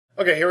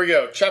Okay, here we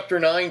go. Chapter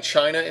 9,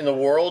 China in the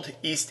World,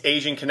 East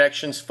Asian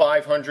Connections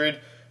 500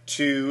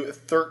 to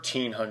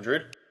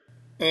 1300.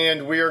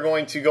 And we are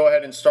going to go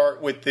ahead and start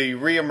with the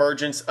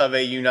reemergence of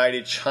a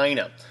united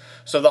China.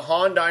 So the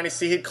Han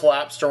Dynasty had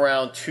collapsed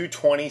around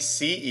 220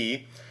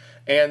 CE,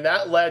 and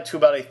that led to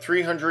about a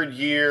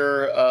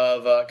 300-year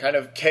of kind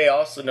of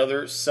chaos.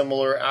 Another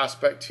similar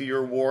aspect to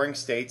your warring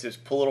states is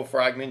political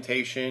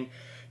fragmentation.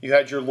 You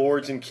had your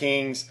lords and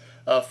kings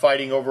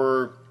fighting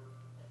over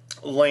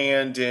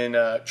land and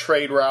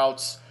trade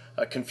routes.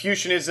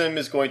 Confucianism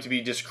is going to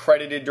be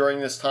discredited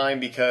during this time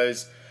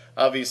because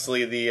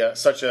obviously the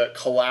such a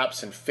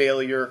collapse and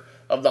failure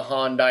of the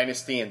Han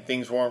Dynasty and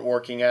things weren't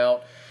working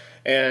out.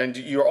 And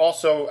you're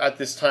also at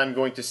this time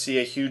going to see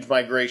a huge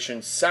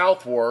migration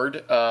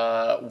southward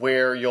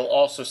where you'll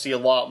also see a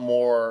lot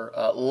more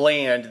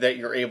land that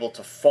you're able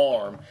to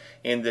farm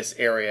in this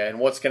area. And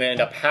what's going to end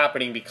up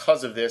happening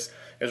because of this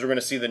is we're going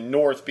to see the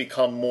north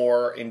become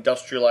more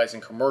industrialized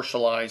and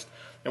commercialized,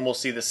 and we'll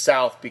see the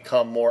south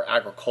become more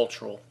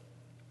agricultural.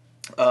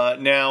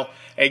 Now,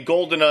 a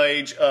golden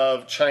age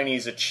of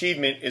Chinese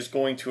achievement is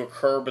going to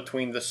occur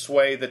between the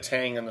Sui, the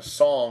Tang, and the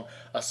Song,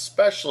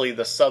 especially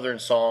the Southern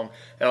Song,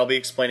 and I'll be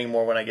explaining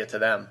more when I get to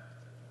them.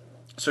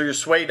 So your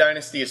Sui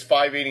dynasty is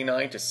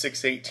 589 to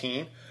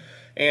 618,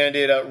 and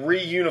it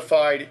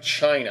reunified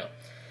China.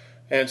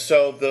 And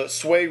so the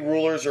Sui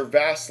rulers are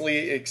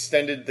vastly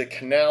extended the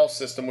canal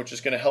system, which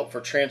is going to help for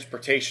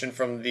transportation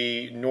from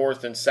the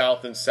north and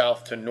south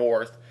to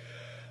north.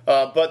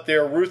 But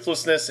their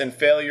ruthlessness and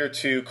failure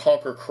to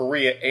conquer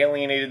Korea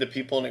alienated the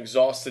people and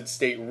exhausted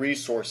state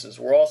resources.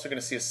 We're also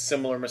going to see a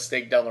similar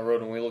mistake down the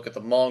road when we look at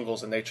the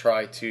Mongols and they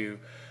try to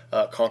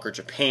conquer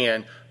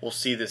Japan. We'll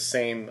see the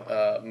same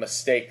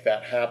mistake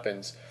that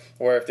happens,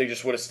 where if they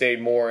just would have stayed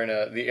more in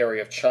the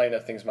area of China,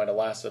 things might have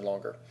lasted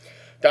longer.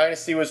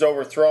 Dynasty was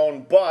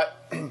overthrown,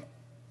 but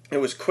it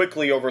was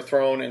quickly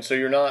overthrown, and so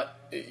you're not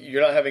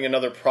having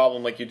another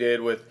problem like you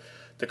did with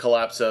the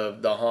collapse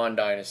of the Han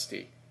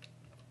Dynasty.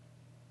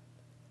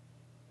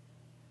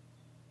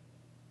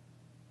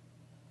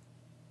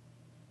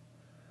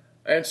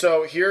 And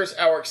so here's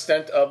our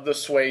extent of the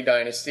Sui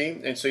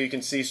dynasty. And so you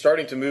can see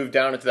starting to move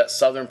down into that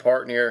southern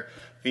part near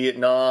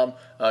Vietnam,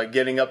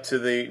 getting up to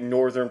the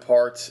northern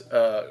part,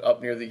 up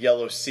near the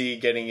Yellow Sea,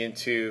 getting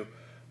into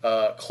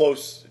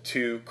close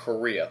to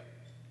Korea.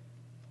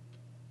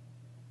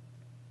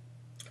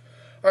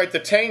 All right, the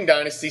Tang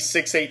dynasty,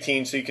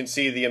 618, so you can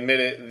see the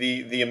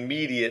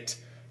immediate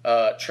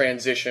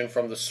transition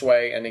from the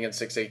Sui ending in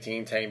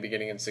 618, Tang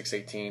beginning in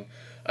 618.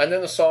 And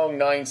then the Song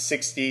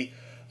 960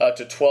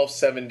 to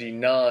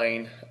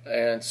 1279,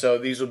 and so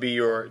these will be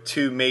your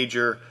two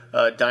major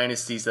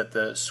dynasties that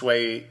the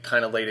Sui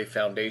kind of laid a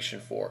foundation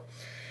for.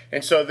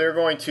 And so they're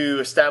going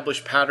to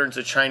establish patterns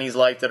of Chinese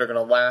life that are going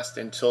to last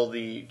until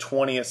the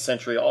 20th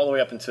century, all the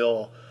way up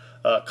until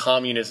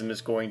communism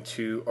is going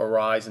to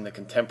arise in the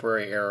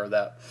contemporary era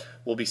that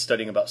we'll be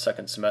studying about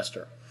second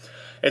semester.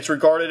 It's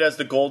regarded as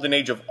the golden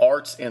age of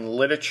arts and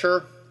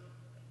literature,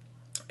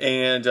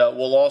 and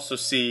we'll also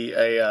see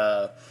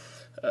a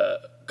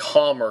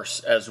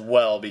commerce as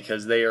well,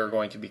 because they are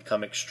going to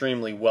become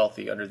extremely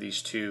wealthy under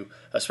these two,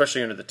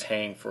 especially under the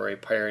Tang for a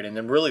period. And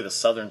then really the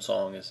Southern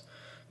Song is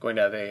going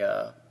to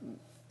have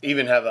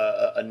even have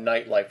a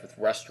nightlife with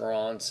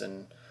restaurants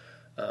and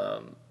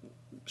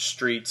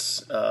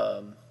streets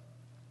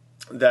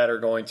that are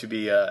going to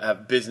be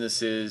have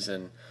businesses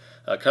and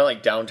kind of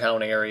like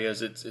downtown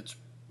areas. It's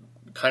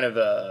kind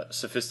of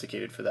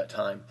sophisticated for that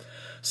time.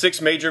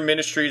 6 major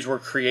ministries were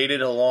created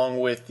along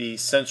with the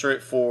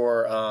censorate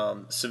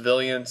for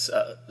civilians,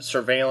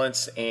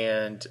 surveillance,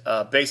 and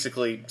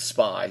basically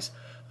spies,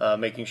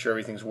 making sure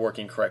everything's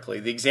working correctly.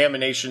 The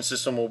examination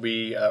system will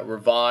be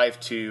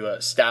revived to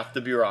staff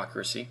the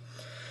bureaucracy,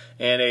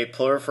 and a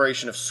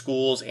proliferation of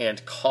schools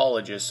and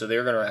colleges. So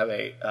they're going to have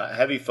a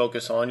heavy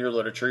focus on your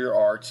literature, your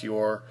arts,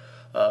 your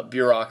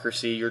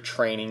bureaucracy, your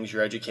trainings,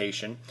 your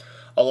education.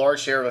 A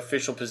large share of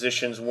official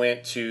positions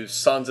went to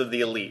sons of the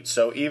elite.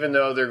 So even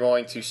though they're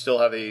going to still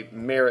have a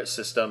merit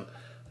system,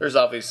 there's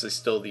obviously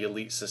still the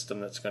elite system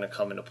that's going to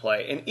come into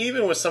play. And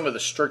even with some of the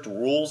strict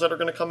rules that are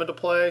going to come into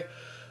play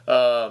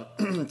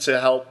to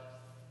help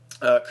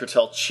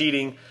curtail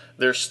cheating,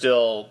 there's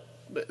still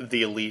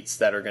the elites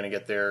that are going to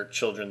get their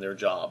children their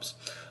jobs.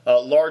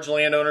 Large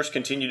landowners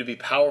continue to be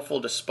powerful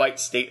despite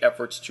state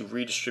efforts to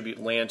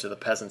redistribute land to the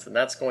peasants, and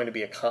that's going to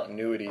be a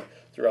continuity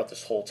throughout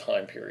this whole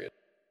time period.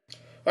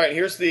 All right,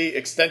 here's the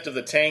extent of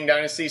the Tang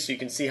dynasty, so you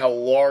can see how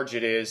large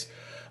it is.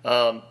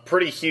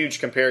 Pretty huge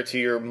compared to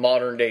your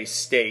modern-day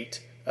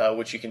state,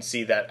 which you can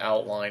see that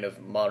outline of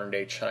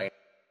modern-day China.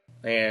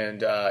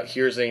 And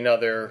here's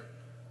another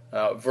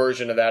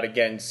version of that,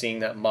 again, seeing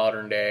that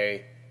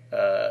modern-day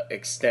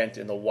extent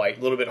in the white.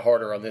 A little bit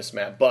harder on this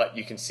map, but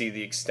you can see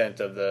the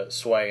extent of the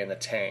Sui and the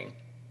Tang.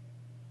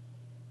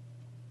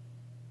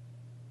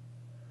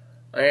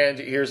 And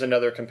here's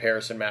another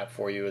comparison map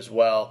for you as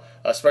well,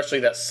 especially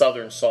that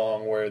Southern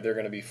Song where they're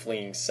going to be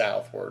fleeing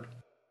southward.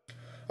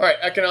 All right,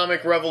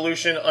 economic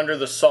revolution under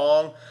the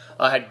Song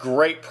had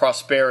great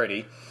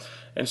prosperity.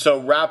 And so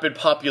rapid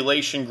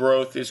population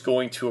growth is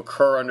going to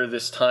occur under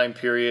this time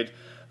period,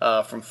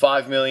 from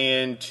 5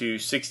 million to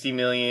 60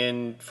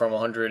 million, from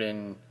 100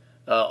 and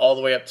all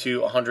the way up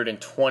to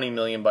 120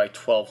 million by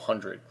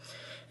 1200.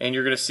 And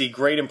you're going to see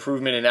great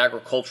improvement in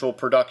agricultural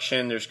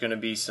production. There's going to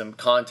be some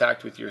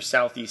contact with your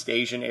Southeast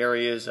Asian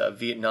areas.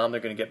 Vietnam,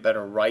 they're going to get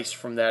better rice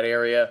from that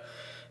area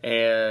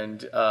and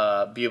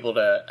be able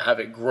to have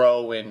it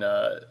grow in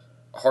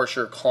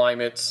harsher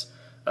climates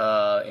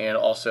and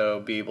also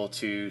be able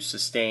to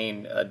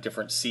sustain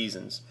different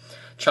seasons.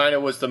 China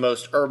was the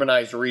most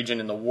urbanized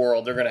region in the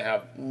world. They're going to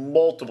have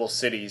multiple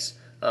cities,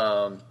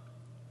 well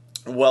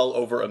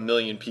over 1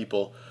 million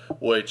people,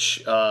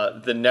 which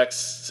the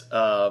next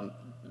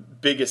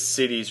biggest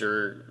cities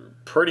are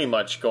pretty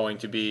much going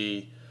to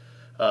be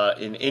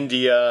in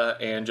India,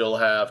 and you'll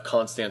have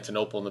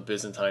Constantinople in the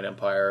Byzantine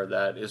Empire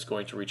that is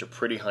going to reach a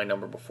pretty high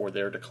number before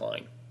their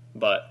decline.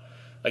 But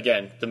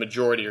again, the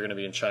majority are going to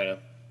be in China.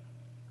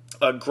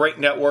 A great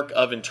network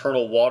of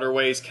internal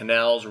waterways,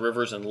 canals,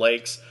 rivers, and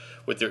lakes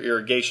with their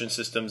irrigation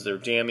systems, their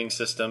damming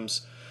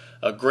systems.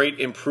 Great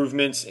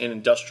improvements in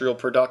industrial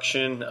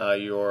production,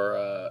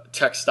 your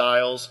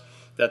textiles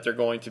that they're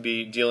going to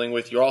be dealing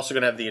with. You're also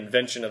going to have the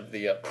invention of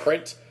the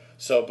print,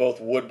 so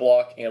both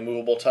woodblock and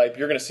movable type.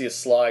 You're going to see a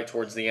slide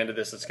towards the end of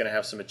this that's going to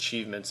have some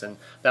achievements, and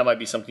that might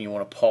be something you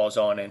want to pause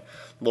on and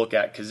look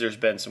at, because there's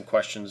been some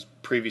questions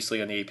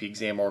previously on the AP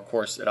exam, or of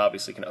course it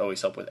obviously can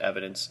always help with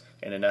evidence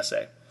in an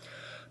essay.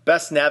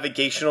 Best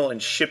navigational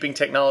and shipping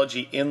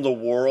technology in the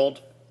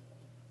world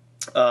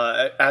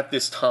at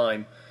this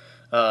time.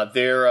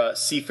 Their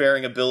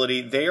seafaring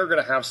ability, they are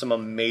going to have some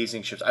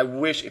amazing ships. I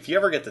wish, if you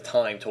ever get the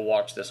time to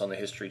watch this on the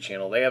History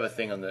Channel, they have a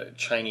thing on the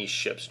Chinese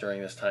ships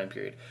during this time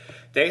period.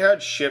 They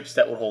had ships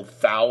that would hold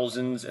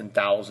thousands and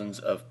thousands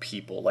of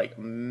people, like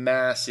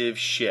massive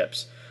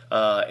ships.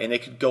 And they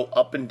could go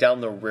up and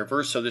down the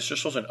rivers. So this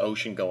just wasn't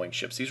ocean-going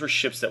ships. These were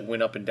ships that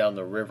went up and down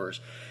the rivers.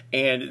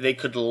 And they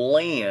could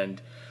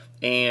land,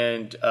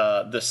 and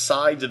the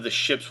sides of the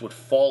ships would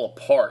fall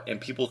apart, and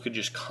people could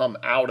just come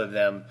out of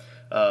them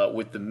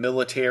with the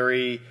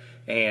military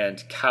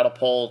and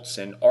catapults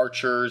and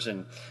archers,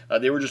 and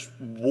they were just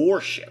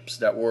warships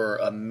that were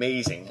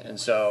amazing. And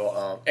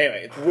so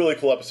anyway, it's a really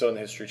cool episode on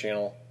the History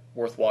Channel,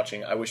 worth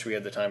watching. I wish we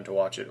had the time to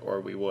watch it, or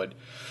we would.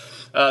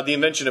 The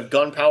invention of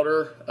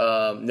gunpowder.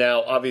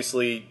 Now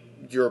obviously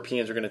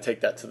Europeans are going to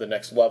take that to the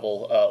next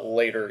level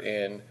later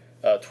in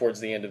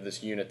towards the end of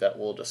this unit that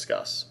we'll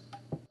discuss.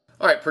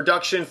 All right,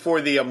 production for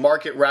the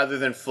market rather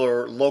than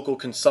for local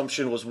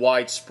consumption was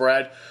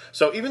widespread.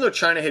 So even though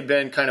China had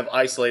been kind of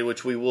isolated,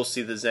 which we will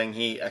see the Zheng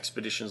He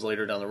expeditions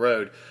later down the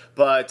road,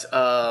 but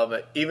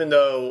even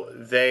though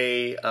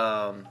they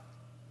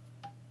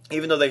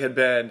had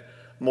been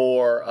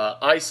more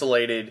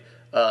isolated,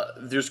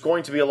 there's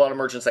going to be a lot of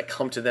merchants that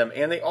come to them,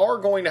 and they are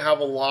going to have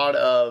a lot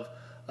of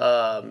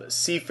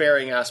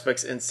seafaring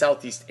aspects in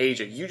Southeast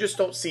Asia. You just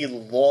don't see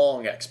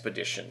long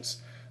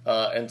expeditions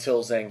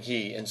until Zheng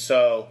He, and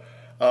so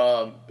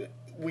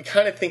we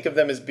kind of think of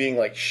them as being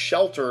like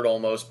sheltered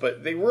almost,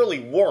 but they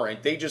really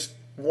weren't. They just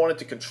wanted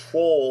to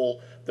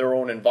control their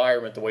own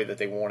environment the way that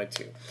they wanted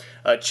to.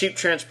 Cheap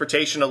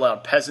transportation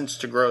allowed peasants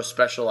to grow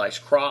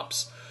specialized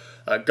crops.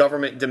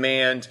 Government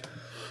demanded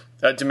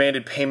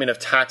payment of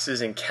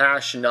taxes in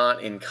cash,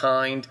 not in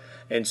kind,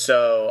 and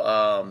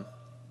so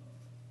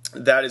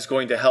that is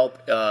going to help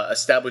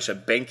establish a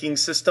banking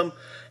system,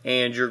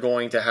 and you're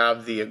going to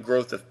have the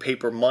growth of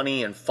paper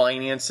money and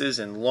finances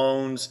and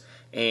loans,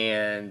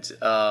 and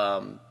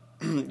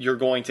you're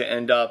going to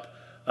end up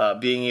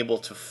being able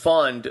to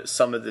fund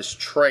some of this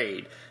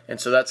trade, and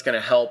so that's going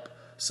to help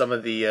some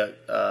of the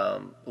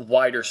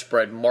wider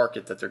spread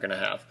market that they're going to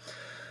have.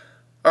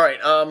 All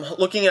right,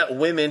 looking at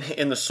women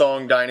in the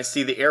Song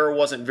Dynasty, the era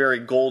wasn't very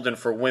golden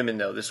for women,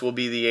 though. This will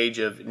be the age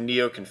of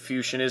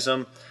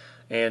Neo-Confucianism.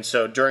 And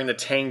so during the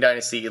Tang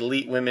Dynasty,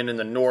 elite women in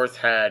the north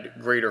had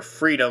greater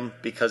freedom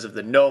because of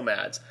the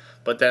nomads.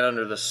 But then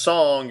under the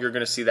Song, you're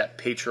going to see that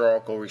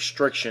patriarchal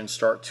restriction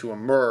start to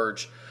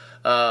emerge.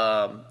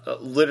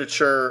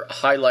 Literature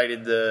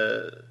highlighted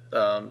the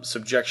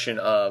subjection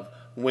of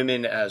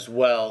women as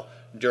well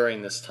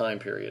during this time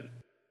period.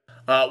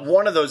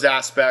 One of those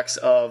aspects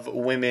of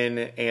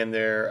women and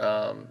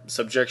their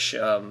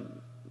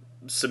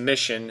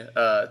submission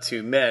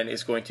to men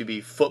is going to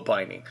be foot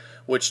binding,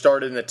 which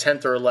started in the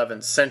 10th or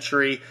 11th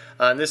century.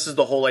 And this is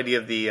the whole idea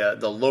of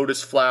the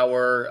lotus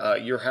flower.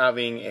 You're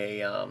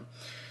having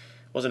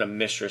wasn't a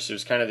mistress, it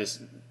was kind of this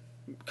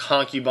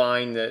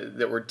concubine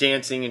that were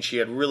dancing, and she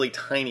had really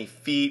tiny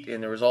feet,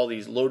 and there was all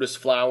these lotus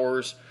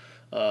flowers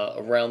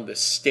around the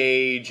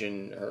stage,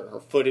 and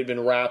her foot had been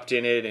wrapped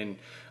in it, and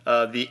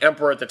the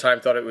emperor at the time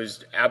thought it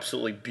was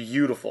absolutely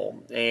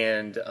beautiful,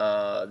 and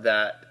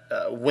that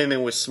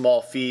women with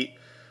small feet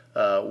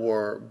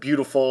were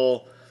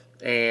beautiful,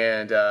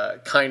 and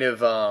it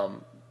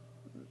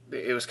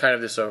was kind of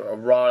this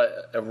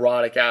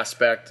erotic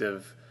aspect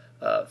of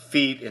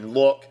feet and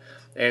look,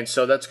 and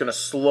so that's going to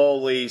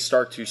slowly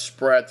start to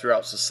spread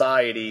throughout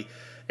society.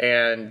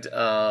 And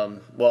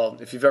well,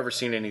 if you've ever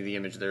seen any of the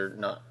images, they're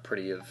not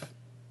pretty of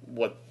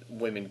what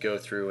women go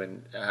through,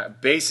 and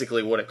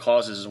basically what it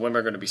causes is women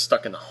are going to be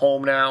stuck in the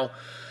home now.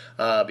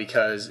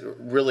 Because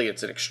really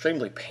it's an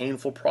extremely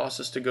painful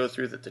process to go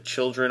through that the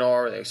children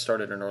are. They start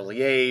at an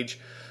early age.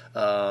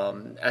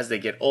 As they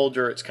get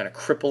older, it's kind of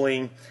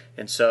crippling.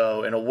 And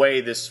so in a way,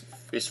 this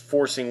is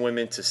forcing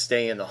women to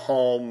stay in the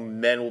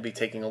home. Men will be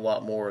taking a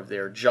lot more of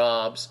their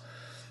jobs.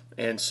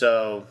 And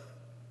so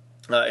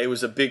it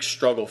was a big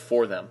struggle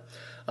for them.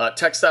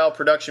 Textile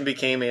production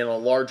became on a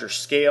larger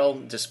scale,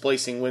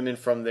 displacing women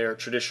from their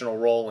traditional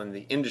role in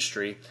the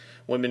industry.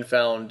 Women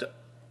found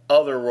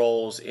other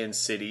roles in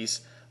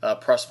cities.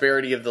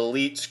 Prosperity of the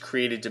elites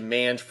created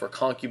demand for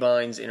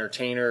concubines,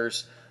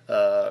 entertainers,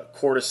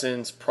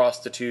 courtesans,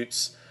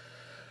 prostitutes.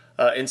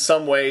 In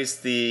some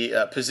ways, the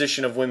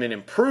position of women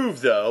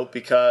improved, though,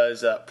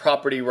 because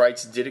property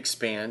rights did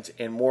expand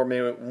and more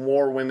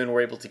women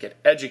were able to get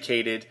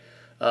educated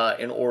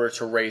in order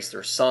to raise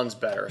their sons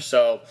better.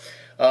 So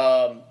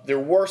there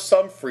were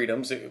some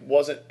freedoms. It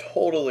wasn't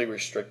totally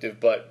restrictive,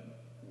 but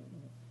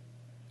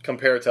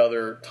compared to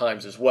other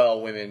times as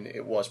well, women,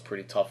 it was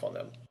pretty tough on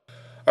them.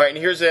 All right, and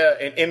here's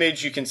an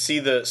image. You can see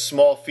the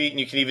small feet, and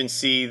you can even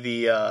see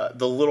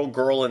the little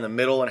girl in the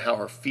middle and how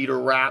her feet are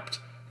wrapped.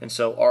 And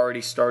so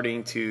already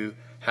starting to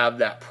have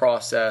that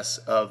process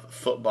of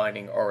foot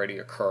binding already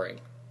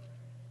occurring.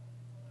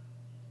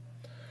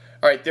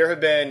 All right, there have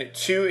been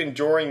two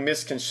enduring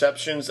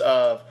misconceptions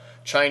of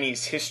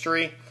Chinese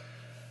history.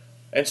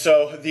 And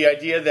so the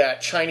idea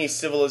that Chinese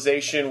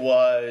civilization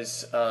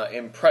was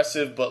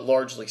impressive but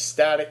largely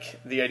static,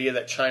 the idea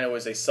that China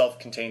was a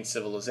self-contained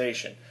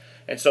civilization.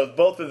 And so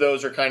both of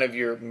those are kind of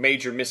your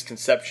major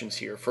misconceptions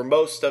here. For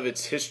most of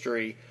its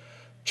history,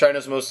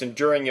 China's most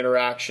enduring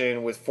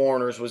interaction with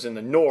foreigners was in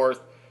the north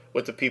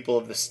with the people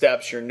of the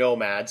steppes, your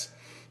nomads.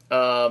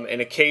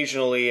 And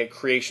occasionally a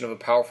creation of a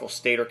powerful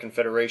state or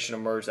confederation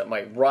emerged that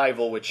might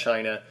rival with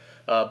China.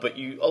 But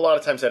you a lot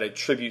of times had a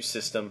tribute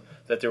system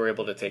that they were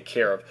able to take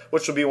care of,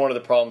 which will be one of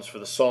the problems for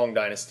the Song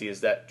dynasty,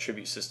 is that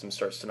tribute system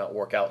starts to not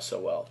work out so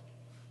well.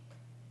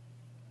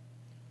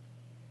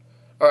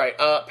 All right,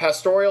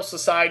 pastoral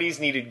societies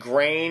needed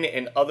grain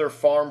and other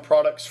farm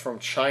products from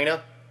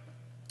China.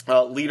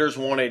 Leaders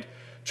wanted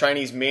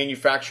Chinese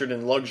manufactured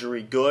and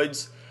luxury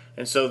goods,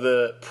 and so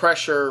the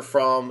pressure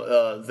from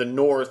the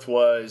north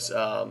was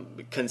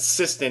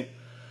consistent.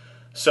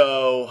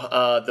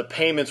 So the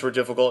payments were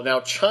difficult. Now,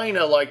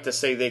 China liked to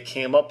say they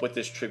came up with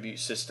this tribute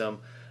system,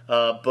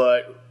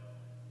 but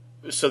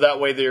so that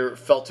way there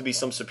felt to be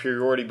some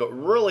superiority. But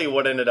really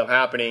what ended up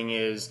happening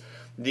is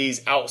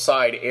these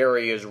outside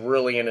areas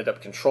really ended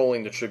up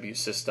controlling the tribute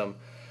system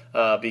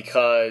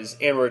because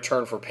in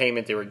return for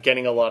payment, they were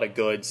getting a lot of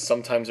goods.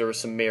 Sometimes there were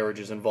some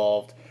marriages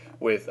involved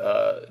with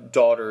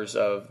daughters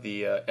of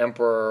the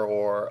emperor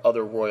or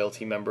other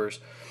royalty members.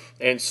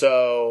 And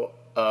so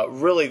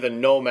really the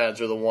nomads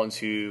are the ones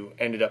who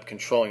ended up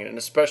controlling it. And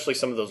especially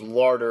some of those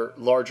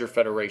larger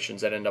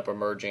federations that end up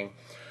emerging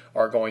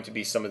are going to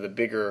be some of the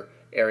bigger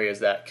areas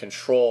that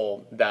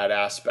control that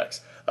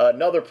aspects.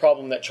 Another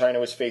problem that China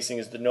was facing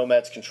is the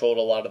nomads controlled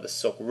a lot of the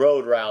Silk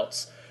Road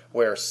routes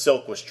where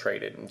silk was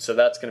traded. And so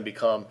that's going to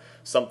become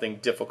something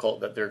difficult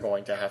that they're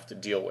going to have to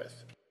deal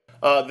with.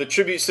 The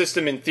tribute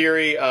system, in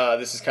theory,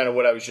 this is kind of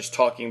what I was just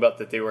talking about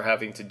that they were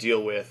having to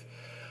deal with.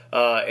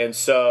 And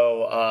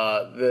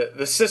so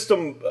the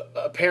system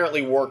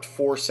apparently worked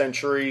for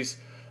centuries,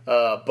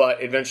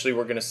 but eventually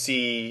we're going to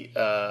see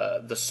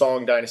the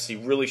Song dynasty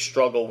really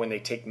struggle when they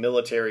take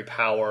military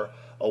power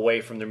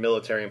away from their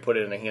military and put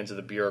it in the hands of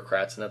the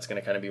bureaucrats, and that's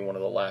going to kind of be one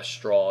of the last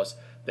straws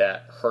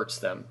that hurts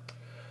them.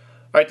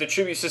 All right, the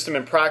tribute system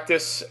in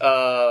practice,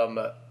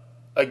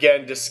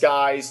 again,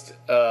 disguised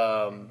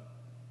and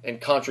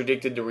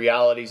contradicted the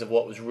realities of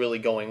what was really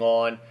going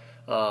on.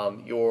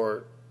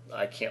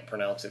 I can't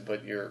pronounce it,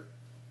 but your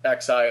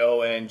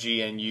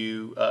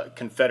Xiongnu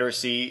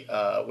Confederacy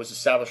was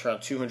established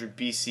around 200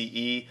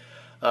 BCE.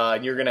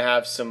 And you're going to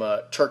have some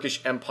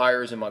Turkish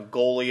empires in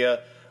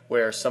Mongolia,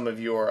 where some of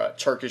your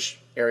Turkish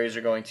areas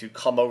are going to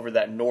come over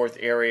that north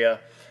area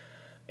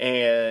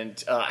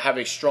and have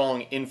a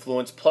strong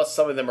influence. Plus,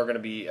 some of them are going to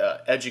be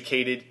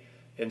educated,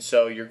 and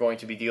so you're going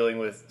to be dealing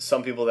with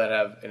some people that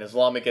have an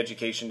Islamic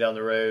education down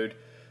the road,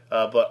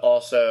 but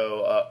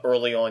also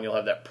early on you'll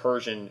have that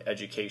Persian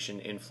education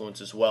influence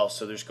as well.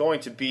 So there's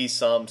going to be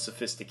some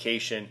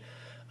sophistication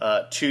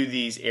to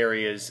these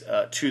areas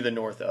to the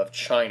north of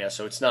China.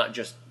 So it's not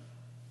just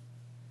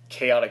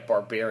chaotic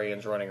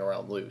barbarians running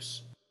around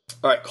loose.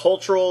 All right,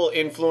 cultural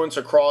influence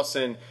across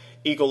an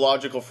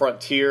ecological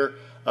frontier.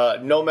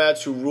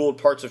 Nomads who ruled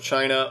parts of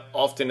China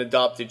often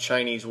adopted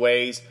Chinese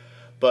ways,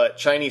 but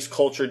Chinese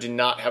culture did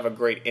not have a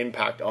great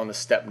impact on the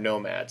steppe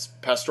nomads.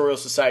 Pastoral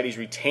societies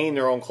retained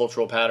their own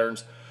cultural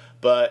patterns,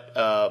 but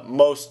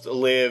most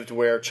lived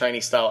where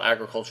Chinese-style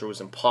agriculture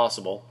was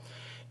impossible.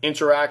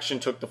 Interaction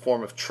took the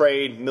form of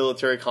trade,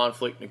 military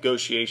conflict,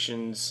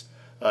 negotiations,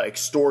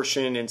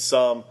 extortion, and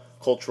some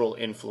cultural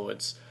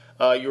influence.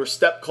 Your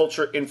steppe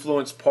culture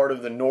influenced part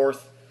of the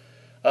north,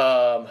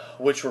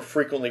 which were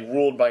frequently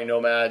ruled by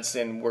nomads,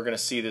 and we're going to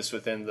see this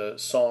within the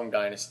Song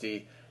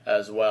dynasty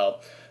as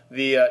well.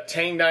 The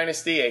Tang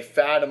Dynasty, a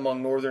fad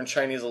among northern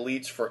Chinese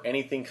elites for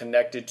anything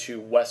connected to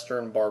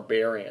Western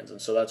barbarians.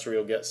 And so that's where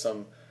you'll get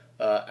some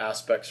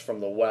aspects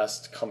from the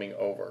West coming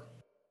over.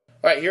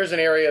 All right, here's an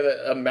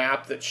area, a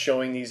map that's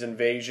showing these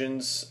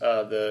invasions.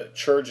 The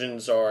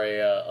Churgens are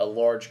a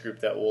large group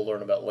that we'll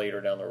learn about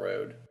later down the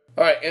road.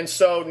 All right, and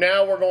so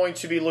now we're going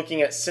to be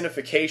looking at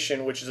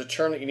Sinification, which is a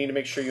term that you need to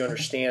make sure you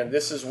understand.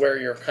 This is where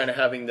you're kind of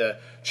having the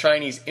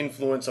Chinese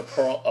influence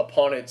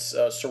upon its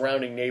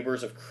surrounding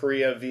neighbors of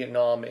Korea,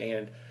 Vietnam,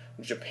 and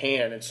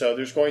Japan. And so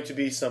there's going to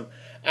be some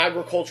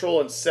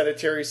agricultural and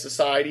sedentary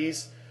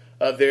societies.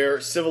 Their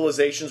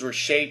civilizations were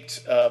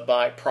shaped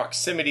by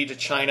proximity to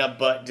China,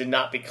 but did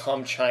not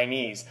become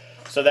Chinese.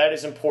 So that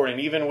is important.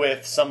 Even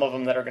with some of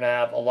them that are going to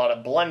have a lot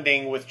of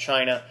blending with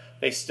China,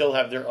 they still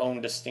have their own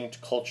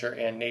distinct culture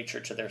and nature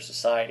to their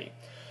society.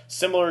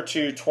 Similar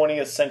to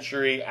 20th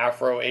century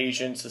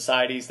Afro-Asian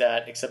societies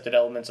that accepted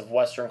elements of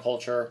Western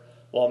culture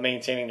while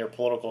maintaining their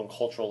political and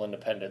cultural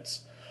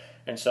independence.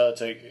 And so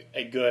it's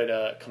a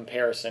good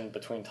comparison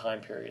between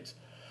time periods.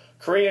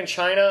 Korea and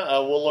China,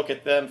 we'll look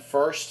at them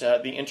first.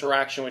 The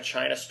interaction with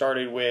China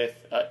started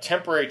with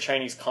temporary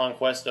Chinese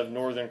conquest of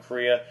northern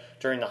Korea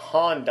during the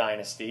Han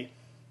Dynasty.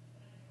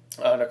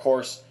 And of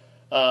course,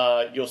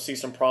 you'll see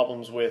some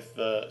problems with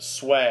the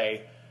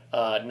Sui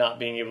not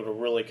being able to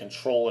really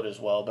control it as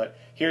well. But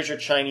here's your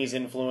Chinese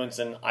influence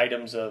and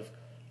items of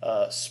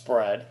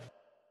spread.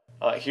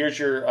 Here's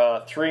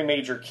your three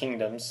major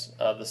kingdoms.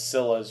 The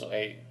Silla is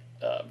a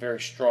very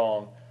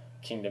strong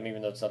kingdom,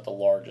 even though it's not the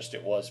largest.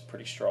 It was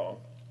pretty strong.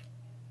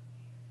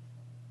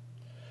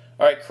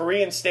 All right,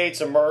 Korean states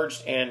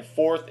emerged in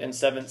 4th and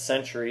 7th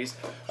centuries.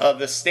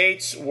 The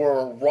states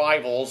were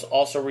rivals,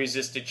 also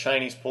resisted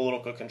Chinese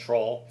political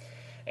control.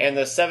 And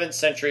the 7th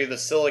century, the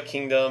Silla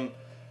Kingdom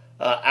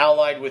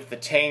allied with the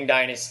Tang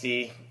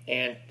Dynasty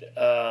and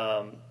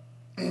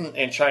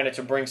China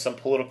to bring some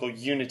political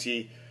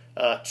unity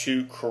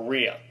to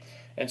Korea.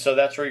 And so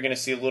that's where you're going to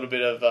see a little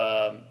bit of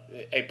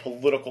a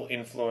political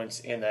influence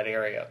in that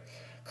area.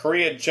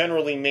 Korea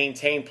generally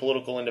maintained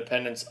political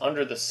independence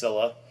under the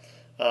Silla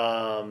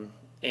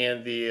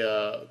and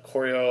the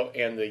Koryo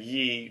and the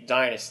Yi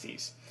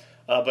dynasties.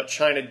 But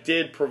China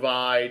did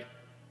provide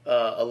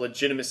a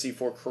legitimacy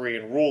for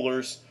Korean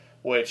rulers,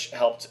 which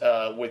helped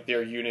with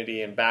their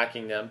unity and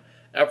backing them.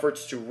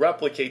 Efforts to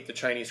replicate the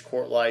Chinese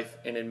court life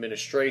and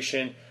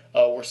administration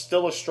were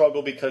still a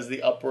struggle because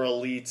the upper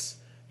elites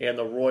and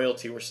the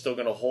royalty were still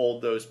going to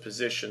hold those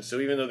positions.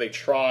 So even though they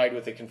tried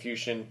with the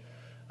Confucian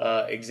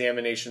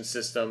examination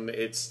system,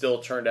 it still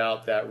turned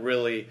out that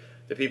really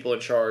the people in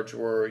charge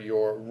were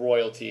your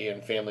royalty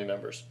and family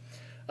members.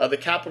 The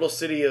capital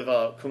city of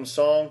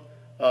Kumsong,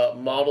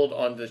 modeled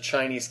on the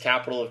Chinese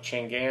capital of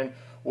Chang'an,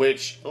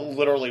 which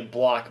literally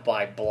block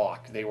by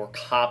block, they were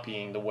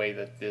copying the way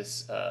that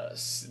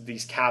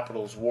these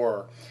capitals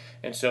were.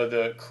 And so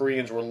the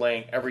Koreans were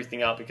laying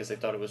everything out because they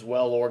thought it was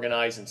well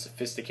organized and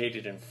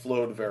sophisticated and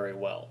flowed very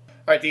well.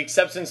 All right, the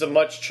acceptance of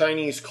much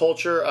Chinese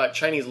culture,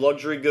 Chinese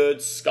luxury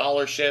goods,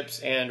 scholarships,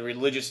 and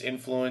religious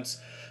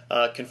influence.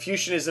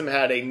 Confucianism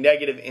had a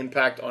negative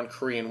impact on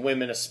Korean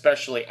women,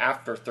 especially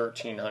after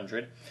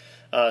 1300.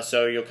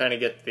 So you'll kind of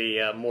get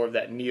the more of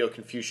that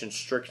Neo-Confucian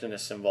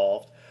strictness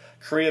involved.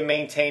 Korea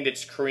maintained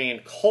its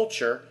Korean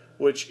culture,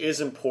 which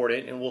is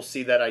important, and we'll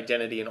see that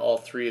identity in all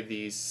three of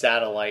these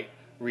satellite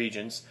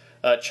regions.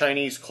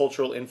 Chinese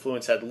cultural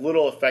influence had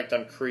little effect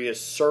on Korea's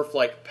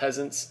serf-like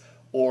peasants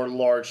or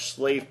large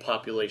slave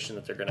population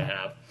that they're going to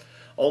have.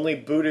 Only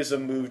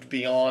Buddhism moved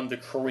beyond the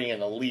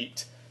Korean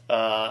elite,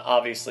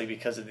 obviously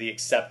because of the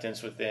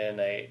acceptance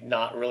within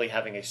not really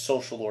having a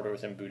social order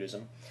within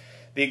Buddhism.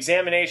 The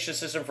examination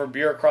system for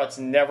bureaucrats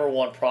never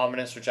won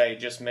prominence, which I had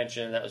just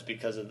mentioned, and that was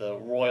because of the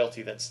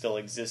royalty that still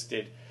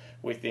existed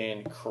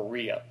within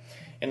Korea.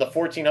 In the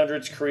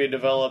 1400s, Korea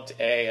developed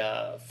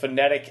a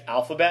phonetic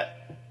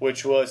alphabet,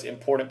 which was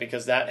important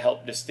because that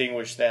helped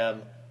distinguish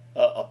them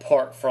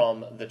apart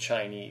from the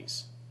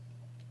Chinese.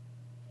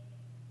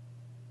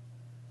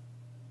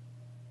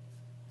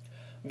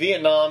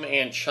 Vietnam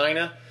and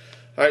China.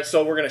 All right,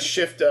 so we're going to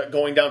shift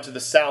going down to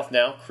the south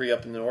now. Korea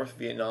up in the north,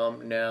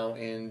 Vietnam now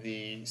in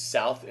the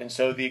south. And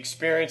so the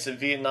experience of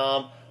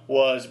Vietnam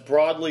was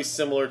broadly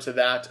similar to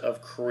that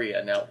of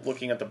Korea. Now,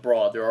 looking at the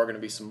broad, there are going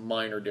to be some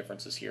minor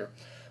differences here.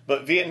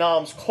 But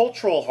Vietnam's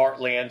cultural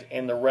heartland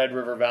in the Red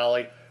River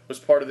Valley was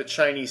part of the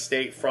Chinese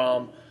state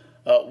from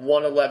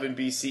 111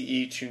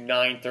 BCE to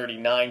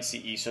 939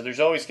 CE. So there's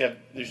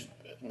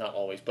not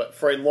always, but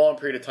for a long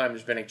period of time,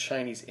 there's been a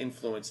Chinese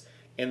influence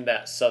in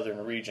that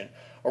southern region.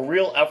 A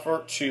real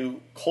effort to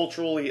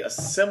culturally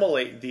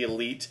assimilate the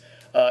elite.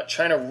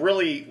 China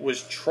really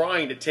was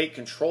trying to take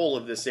control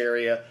of this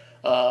area,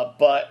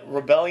 but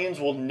rebellions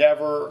will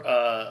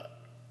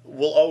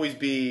always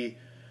be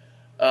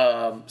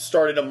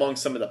started among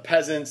some of the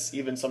peasants,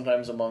 even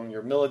sometimes among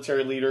your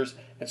military leaders,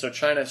 and so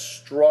China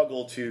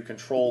struggled to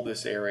control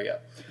this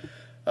area.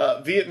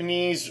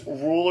 Vietnamese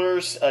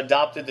rulers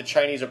adopted the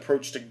Chinese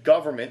approach to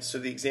government, so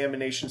the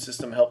examination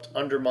system helped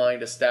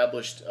undermine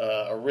established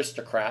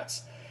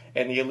aristocrats,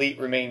 and the elite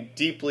remain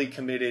deeply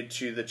committed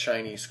to the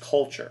Chinese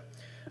culture.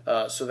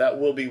 So that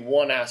will be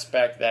one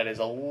aspect that is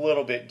a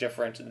little bit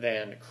different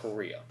than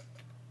Korea.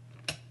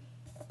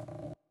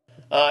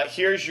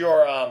 Here's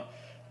your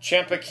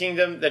Champa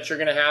Kingdom that you're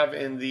going to have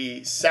in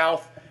the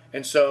south.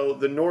 And so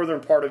the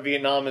northern part of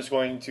Vietnam is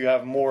going to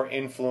have more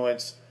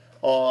influence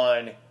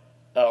on,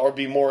 or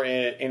be more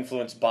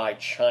influenced by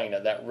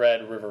China, that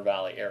Red River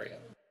Valley area.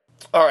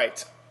 All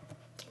right.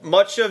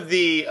 Much of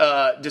the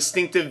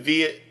distinctive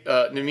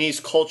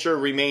Vietnamese culture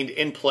remained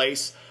in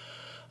place.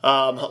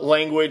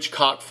 Language,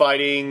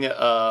 cockfighting,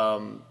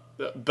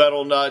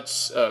 betel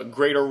nuts,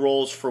 greater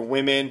roles for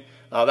women.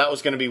 That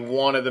was going to be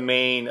one of the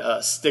main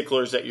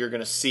sticklers that you're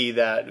going to see,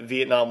 that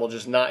Vietnam will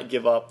just not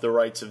give up the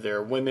rights of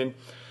their women.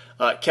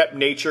 Kept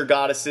nature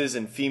goddesses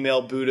and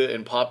female Buddha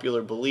in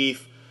popular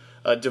belief.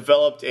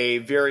 Developed a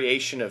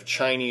variation of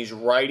Chinese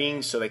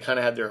writing, so they kind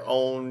of had their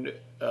own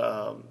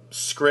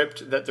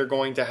script that they're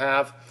going to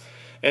have.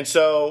 And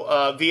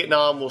so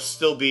Vietnam will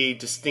still be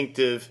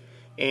distinctive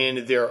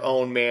in their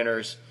own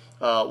manners,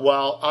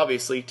 while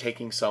obviously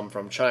taking some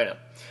from China.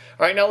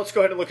 All right, now let's go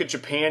ahead and look at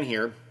Japan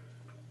here.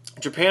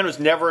 Japan was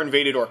never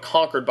invaded or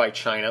conquered by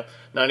China,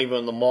 not even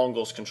when the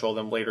Mongols controlled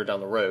them later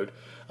down the road.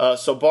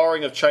 So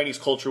borrowing of Chinese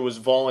culture was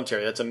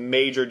voluntary. That's a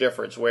major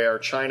difference, where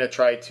China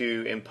tried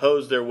to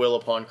impose their will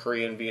upon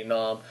Korea and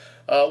Vietnam,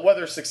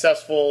 whether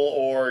successful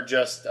or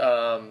just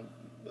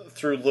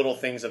through little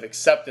things of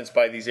acceptance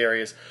by these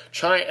areas.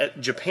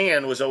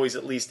 Japan was always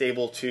at least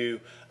able to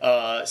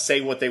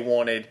say what they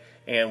wanted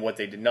and what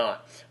they did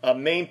not. A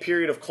main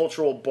period of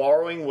cultural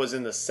borrowing was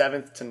in the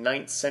 7th to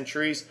 9th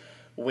centuries,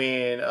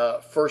 when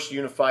first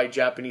unified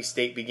Japanese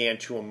state began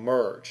to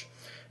emerge.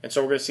 And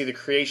so we're going to see the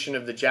creation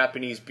of the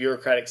Japanese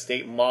bureaucratic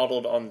state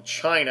modeled on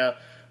China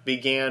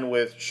began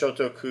with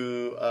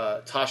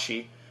Shotoku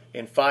Tashi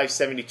in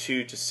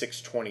 572 to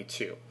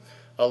 622.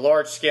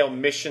 Large-scale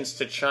missions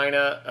to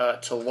China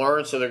to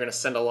learn, so they're going to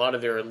send a lot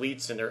of their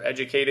elites and their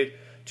educated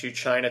to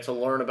China to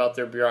learn about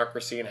their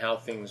bureaucracy and how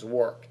things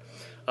work.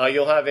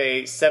 You'll have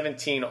a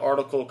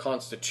 17-article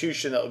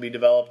constitution that will be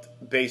developed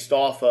based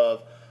off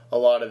of a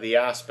lot of the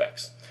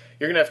aspects.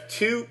 You're going to have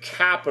 2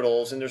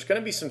 capitals, and there's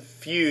going to be some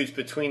feuds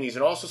between these,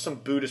 and also some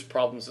Buddhist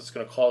problems that's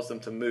going to cause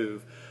them to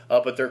move,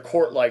 but their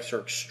court lives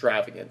are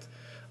extravagant.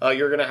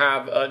 You're going to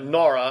have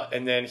Nara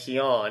and then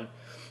Heian,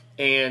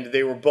 and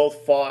they were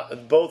both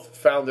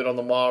founded on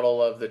the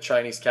model of the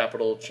Chinese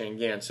capital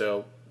Chang'an,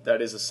 so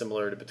that is a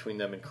similarity between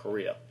them and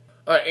Korea.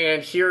 All right,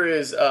 and here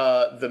is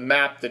the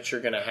map that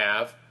you're going to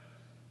have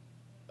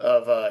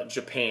of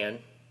Japan,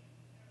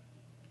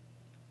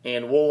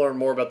 and we'll learn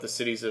more about the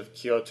cities of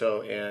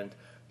Kyoto and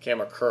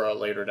Kamakura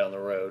later down the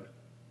road.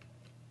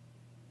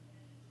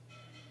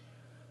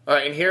 All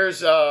right, and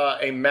here's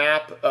a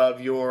map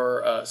of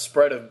your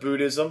spread of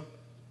Buddhism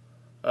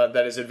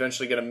that is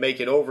eventually going to make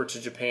it over to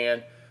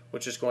Japan,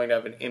 which is going to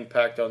have an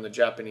impact on the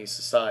Japanese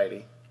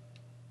society.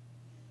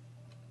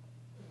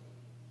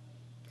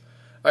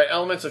 All right,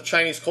 elements of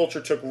Chinese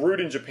culture took root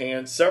in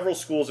Japan. Several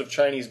schools of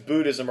Chinese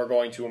Buddhism are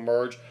going to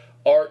emerge: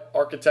 art,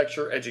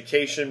 architecture,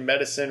 education,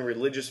 medicine,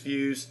 religious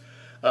views.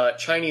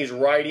 Chinese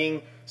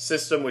writing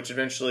system, which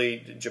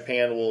eventually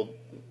Japan will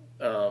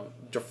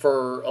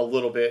defer a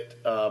little bit,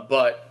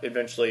 but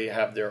eventually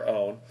have their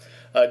own.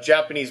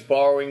 Japanese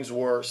borrowings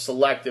were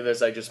selective,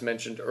 as I just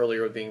mentioned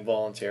earlier, being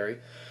voluntary.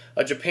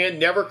 Japan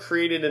never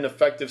created an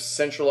effective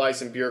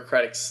centralized and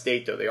bureaucratic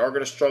state, though. They are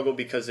going to struggle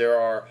because there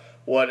are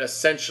what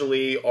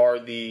essentially are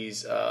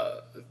these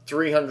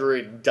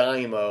 300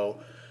 daimyo,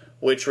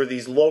 which were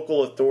these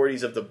local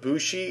authorities of the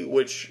Bushi,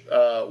 which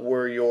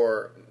were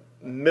your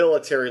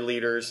military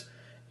leaders,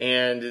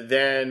 and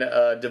then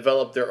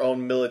developed their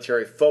own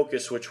military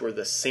focus, which were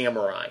the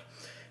samurai.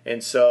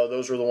 And so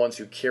those were the ones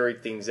who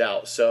carried things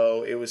out.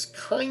 So it was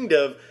kind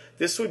of,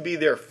 this would be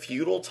their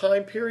feudal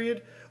time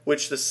period,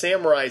 which the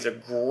samurai is a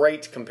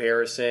great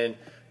comparison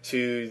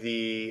to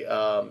the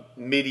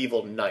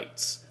medieval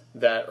knights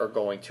that are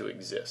going to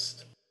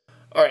exist.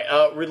 All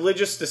right,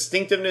 religious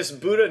distinctiveness.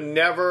 Buddha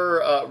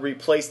never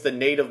replaced the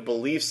native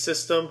belief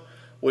system,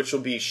 which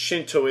will be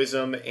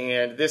Shintoism,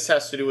 and this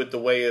has to do with the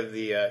way of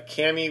the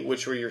kami,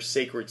 which were your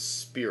sacred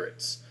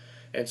spirits.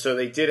 And so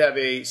they did have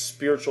a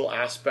spiritual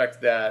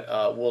aspect that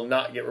will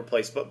not get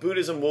replaced, but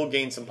Buddhism will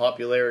gain some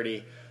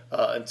popularity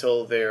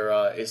until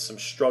there is some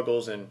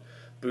struggles, and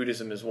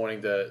Buddhism is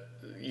wanting to,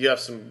 you have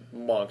some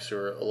monks who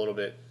are a little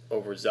bit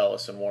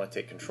overzealous and want to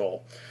take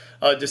control.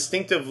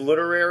 Distinctive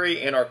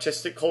literary and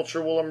artistic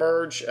culture will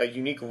emerge. A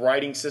unique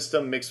writing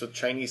system mixed with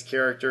Chinese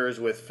characters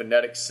with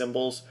phonetic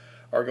symbols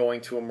are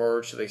going to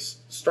emerge. So they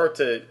start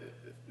to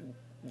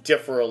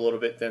differ a little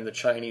bit than the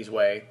Chinese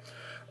way.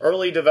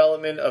 Early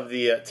development of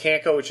the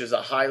tanka, which is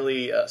a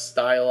highly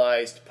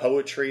stylized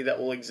poetry that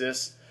will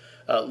exist.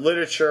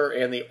 Literature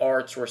and the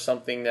arts were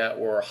something that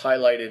were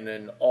highlighted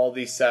in all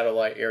these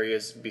satellite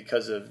areas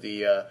because of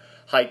the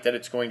height that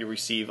it's going to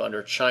receive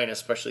under China,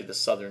 especially the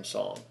Southern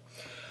Song.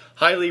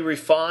 Highly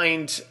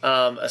refined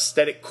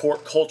aesthetic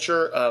court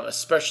culture,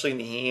 especially in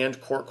the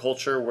Heian court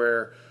culture,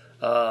 where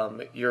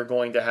you're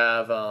going to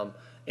have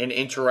and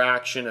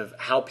interaction of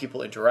how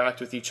people interact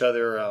with each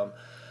other,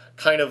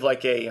 kind of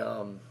like a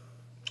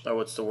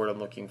what's the word I'm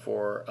looking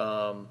for?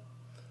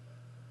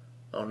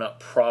 Not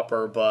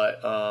proper,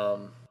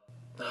 but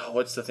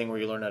what's the thing where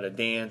you learn how to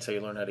dance, how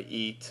you learn how to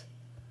eat?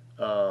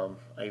 I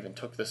even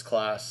took this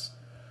class.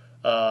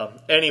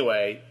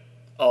 Anyway,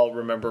 I'll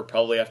remember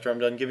probably after I'm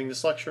done giving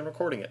this lecture and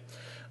recording it.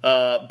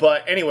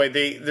 But anyway,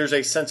 there's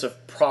a sense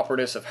of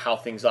properness of how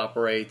things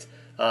operate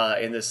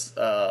in this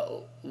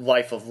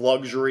life of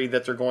luxury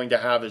that they're going to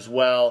have as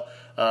well.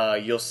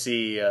 You'll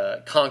see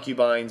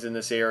concubines in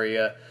this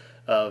area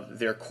of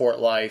their court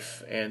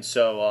life, and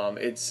so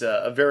it's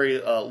a very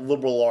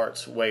liberal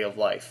arts way of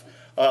life.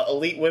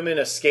 Elite women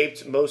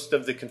escaped most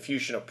of the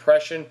Confucian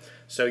oppression,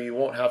 so you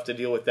won't have to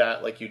deal with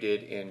that like you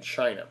did in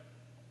China.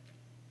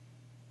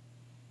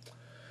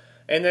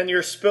 And then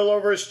your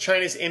spillovers,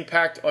 China's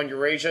impact on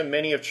Eurasia.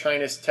 Many of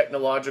China's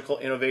technological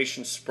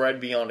innovations spread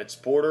beyond its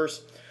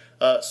borders.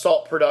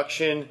 Salt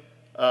production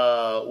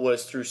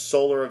was through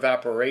solar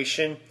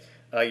evaporation.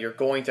 You're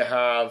going to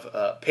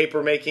have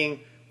paper making,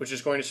 which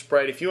is going to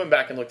spread. If you went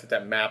back and looked at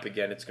that map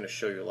again, it's going to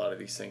show you a lot of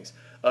these things.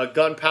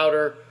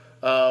 Gunpowder,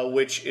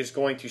 which is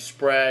going to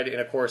spread, and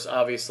of course,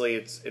 obviously,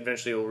 it's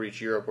eventually will reach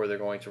Europe where they're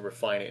going to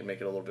refine it and make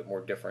it a little bit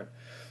more different.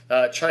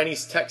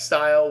 Chinese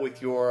textile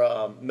with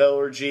your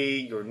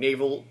metallurgy, your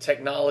naval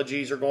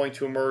technologies are going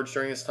to emerge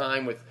during this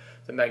time with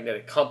the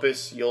magnetic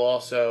compass. You'll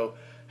also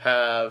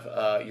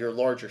have your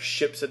larger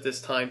ships at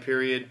this time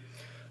period.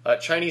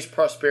 Chinese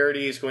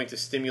prosperity is going to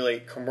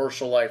stimulate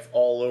commercial life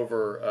all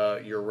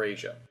over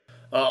Eurasia.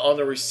 On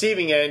the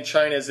receiving end,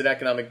 China is an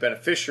economic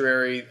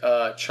beneficiary.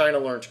 China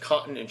learned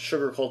cotton and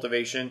sugar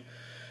cultivation,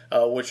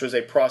 which was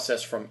a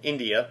process from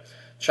India.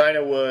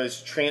 China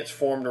was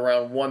transformed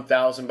around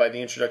 1000 by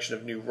the introduction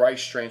of new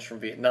rice strains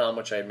from Vietnam,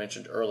 which I had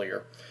mentioned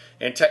earlier.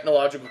 And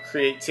technological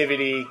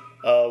creativity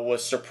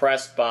was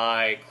suppressed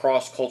by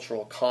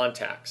cross-cultural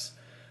contacts.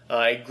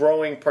 A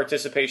growing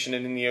participation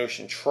in the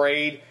ocean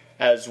trade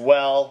as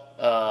well,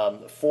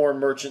 foreign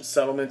merchant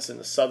settlements in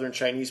the southern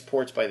Chinese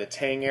ports by the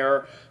Tang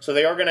era. So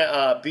they are going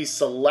to be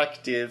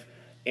selective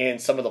in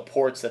some of the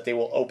ports that they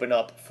will open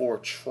up for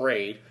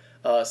trade.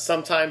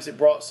 Sometimes it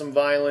brought some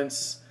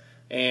violence,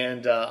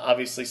 and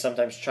obviously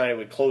sometimes China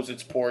would close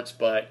its ports,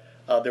 but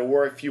there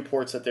were a few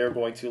ports that they were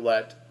going to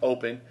let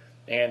open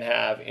and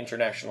have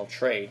international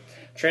trade.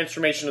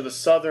 Transformation of the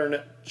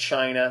southern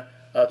China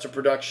to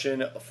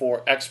production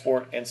for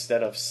export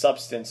instead of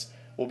substance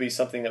will be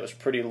something that was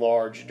pretty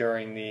large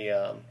during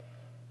the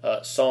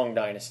Song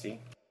dynasty.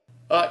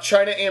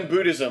 China and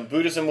Buddhism.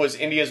 Buddhism was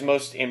India's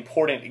most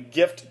important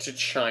gift to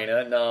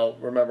China. Now,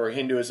 remember,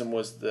 Hinduism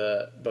was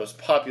the most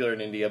popular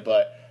in India,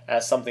 but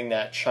as something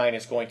that China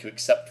is going to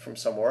accept from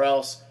somewhere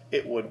else,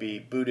 it would be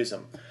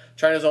Buddhism.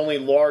 China's only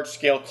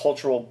large-scale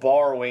cultural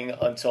borrowing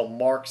until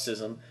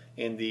Marxism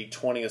in the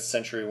 20th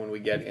century, when we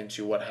get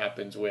into what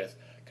happens with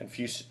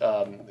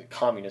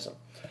communism.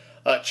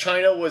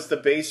 China was the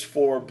base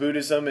for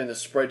Buddhism and the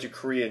spread to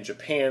Korea and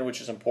Japan,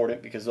 which is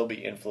important because they'll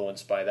be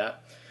influenced by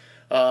that.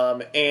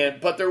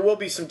 But there will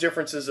be some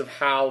differences of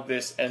how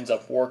this ends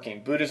up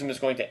working. Buddhism is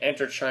going to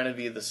enter China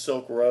via the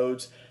Silk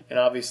Roads, and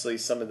obviously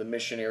some of the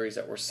missionaries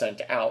that were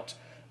sent out,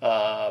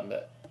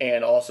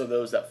 and also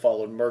those that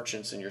followed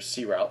merchants in your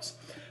sea routes.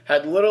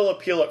 Had little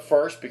appeal at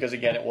first because,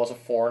 again, it was a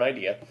foreign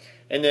idea.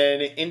 And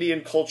then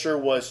Indian culture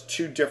was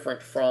too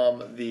different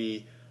from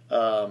the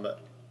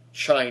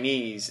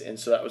Chinese, and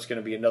so that was going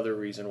to be another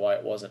reason why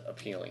it wasn't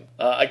appealing.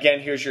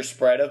 Again, here's your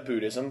spread of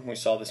Buddhism. We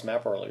saw this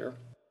map earlier.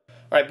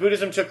 All right,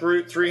 Buddhism took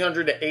root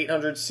 300 to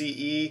 800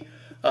 CE.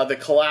 The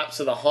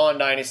collapse of the Han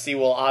Dynasty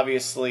will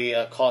obviously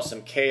cause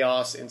some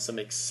chaos and some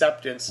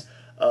acceptance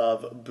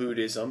of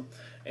Buddhism.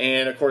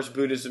 And, of course,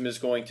 Buddhism is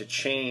going to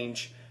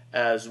change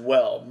as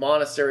well.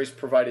 Monasteries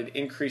provided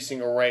increasing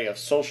array of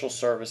social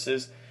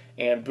services,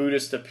 and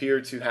Buddhists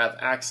appeared to have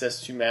access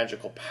to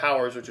magical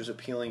powers, which was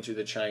appealing to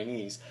the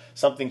Chinese,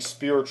 something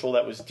spiritual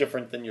that was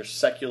different than your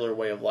secular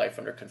way of life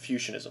under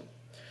Confucianism.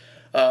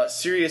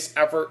 Serious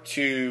effort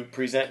to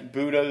present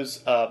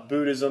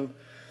Buddhism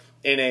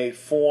in a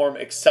form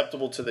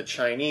acceptable to the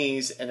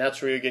Chinese, and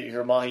that's where you get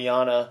your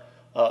Mahayana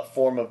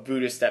form of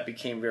Buddhist that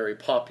became very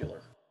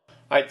popular.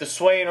 All right, the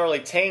Sui and early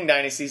Tang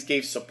dynasties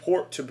gave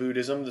support to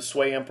Buddhism. The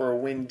Sui Emperor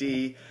Wen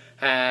Di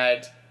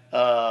had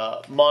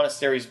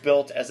monasteries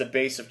built as a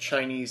base of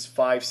Chinese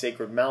 5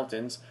 sacred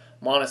mountains.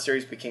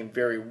 Monasteries became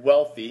very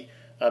wealthy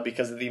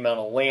because of the amount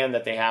of land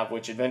that they have,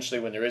 which eventually,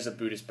 when there is a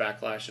Buddhist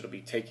backlash, it'll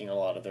be taking a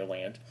lot of their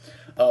land.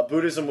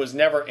 Buddhism was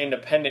never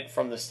independent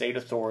from the state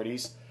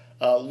authorities.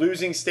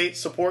 Losing state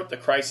support, the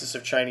crisis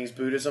of Chinese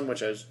Buddhism,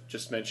 which I was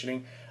just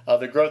mentioning.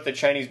 The growth of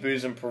Chinese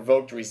Buddhism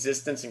provoked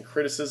resistance and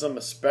criticism,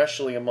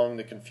 especially among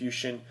the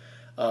Confucian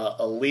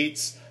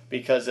elites,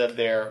 because of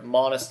their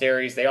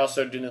monasteries. They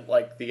also didn't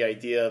like the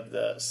idea of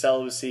the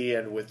celibacy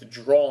and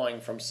withdrawing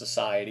from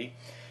society.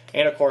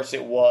 And, of course,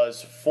 it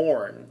was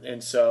foreign,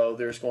 and so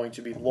there's going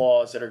to be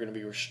laws that are going to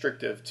be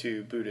restrictive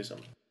to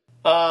Buddhism.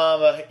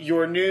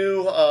 Your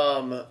new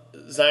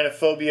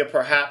xenophobia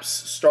perhaps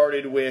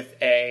started with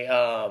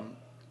a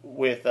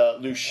with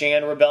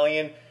Lushan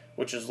Rebellion,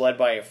 which is led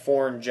by a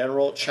foreign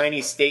general.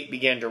 Chinese state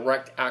began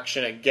direct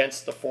action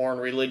against the foreign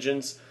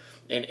religions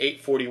in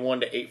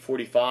 841 to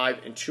 845,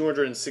 and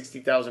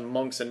 260,000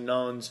 monks and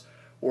nuns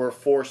were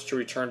forced to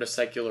return to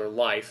secular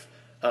life.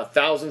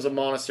 Thousands of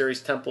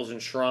monasteries, temples,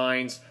 and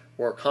shrines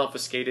were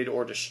confiscated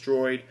or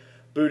destroyed.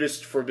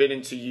 Buddhists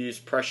forbidden to use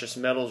precious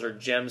metals or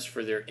gems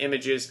for their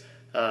images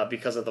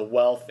because of the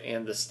wealth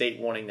and the state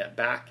wanting that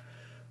back.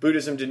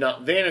 Buddhism did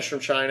not vanish from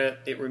China.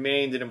 It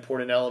remained an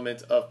important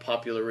element of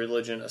popular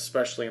religion,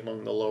 especially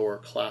among the lower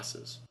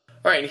classes.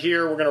 All right, and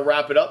here we're going to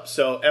wrap it up.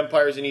 So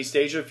empires in East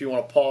Asia, if you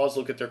want to pause,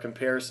 look at their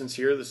comparisons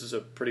here. This is a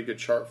pretty good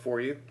chart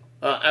for you.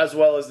 As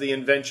well as the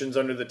inventions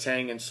under the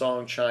Tang and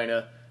Song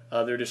China,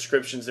 their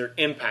descriptions, their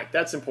impact.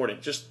 That's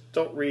important. Just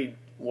don't read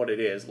what it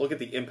is. Look at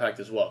the impact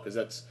as well, because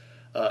that's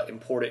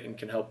important and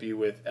can help you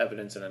with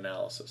evidence and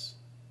analysis.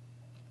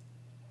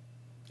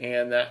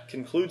 And that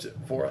concludes it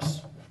for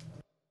us.